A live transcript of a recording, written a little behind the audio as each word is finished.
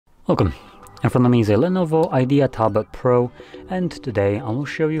Welcome. In front of me is a Lenovo Idea Tab Pro, and today I will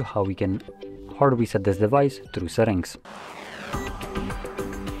show you how we can hard reset this device through settings.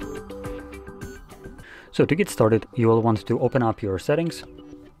 So to get started, you will want to open up your settings.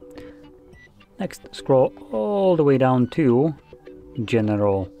 Next, scroll all the way down to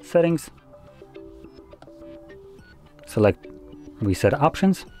General Settings. Select Reset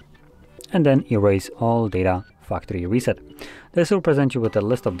Options, and then Erase All Data Factory Reset. This will present you with a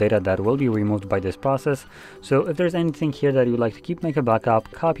list of data that will be removed by this process, so if there's anything here that you'd like to keep, make a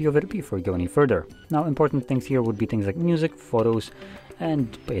backup copy of it before you go any further. Now, important things here would be things like music, photos,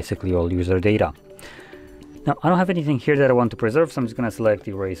 and basically all user data. Now, I don't have anything here that I want to preserve, so I'm just going to select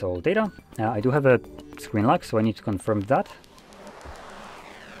Erase All Data. I do have a screen lock, so I need to confirm that.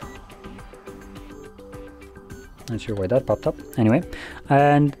 Not sure why that popped up. Anyway,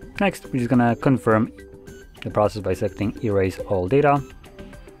 and next we're just going to confirm the process by selecting Erase All Data.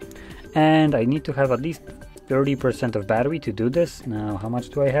 And I need to have at least 30% of battery to do this. Now, how much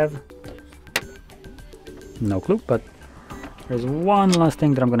do I have? No clue, but there's one last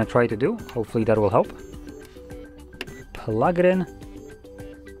thing that I'm going to try to do. Hopefully that will help. Plug it in.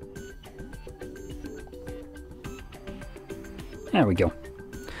 There we go.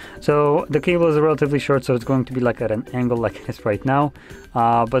 So the cable is relatively short, so it's going to be like at an angle like it is right now.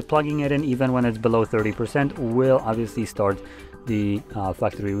 But plugging it in even when it's below 30% will obviously start the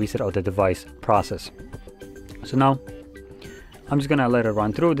factory reset of the device process. So now I'm just gonna let it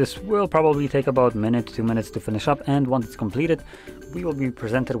run through. This will probably take about a minute, 2 minutes to finish up, and once it's completed, we will be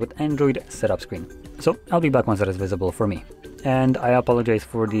presented with Android setup screen. So I'll be back once that is visible for me. And I apologize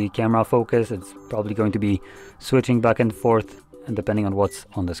for the camera focus. It's probably going to be switching back and forth and depending on what's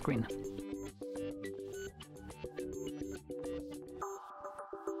on the screen.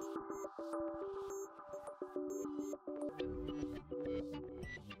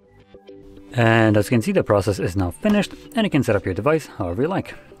 And as you can see, the process is now finished, and you can set up your device however you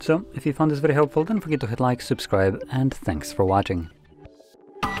like. So if you found this very helpful, don't forget to hit like, subscribe, and thanks for watching.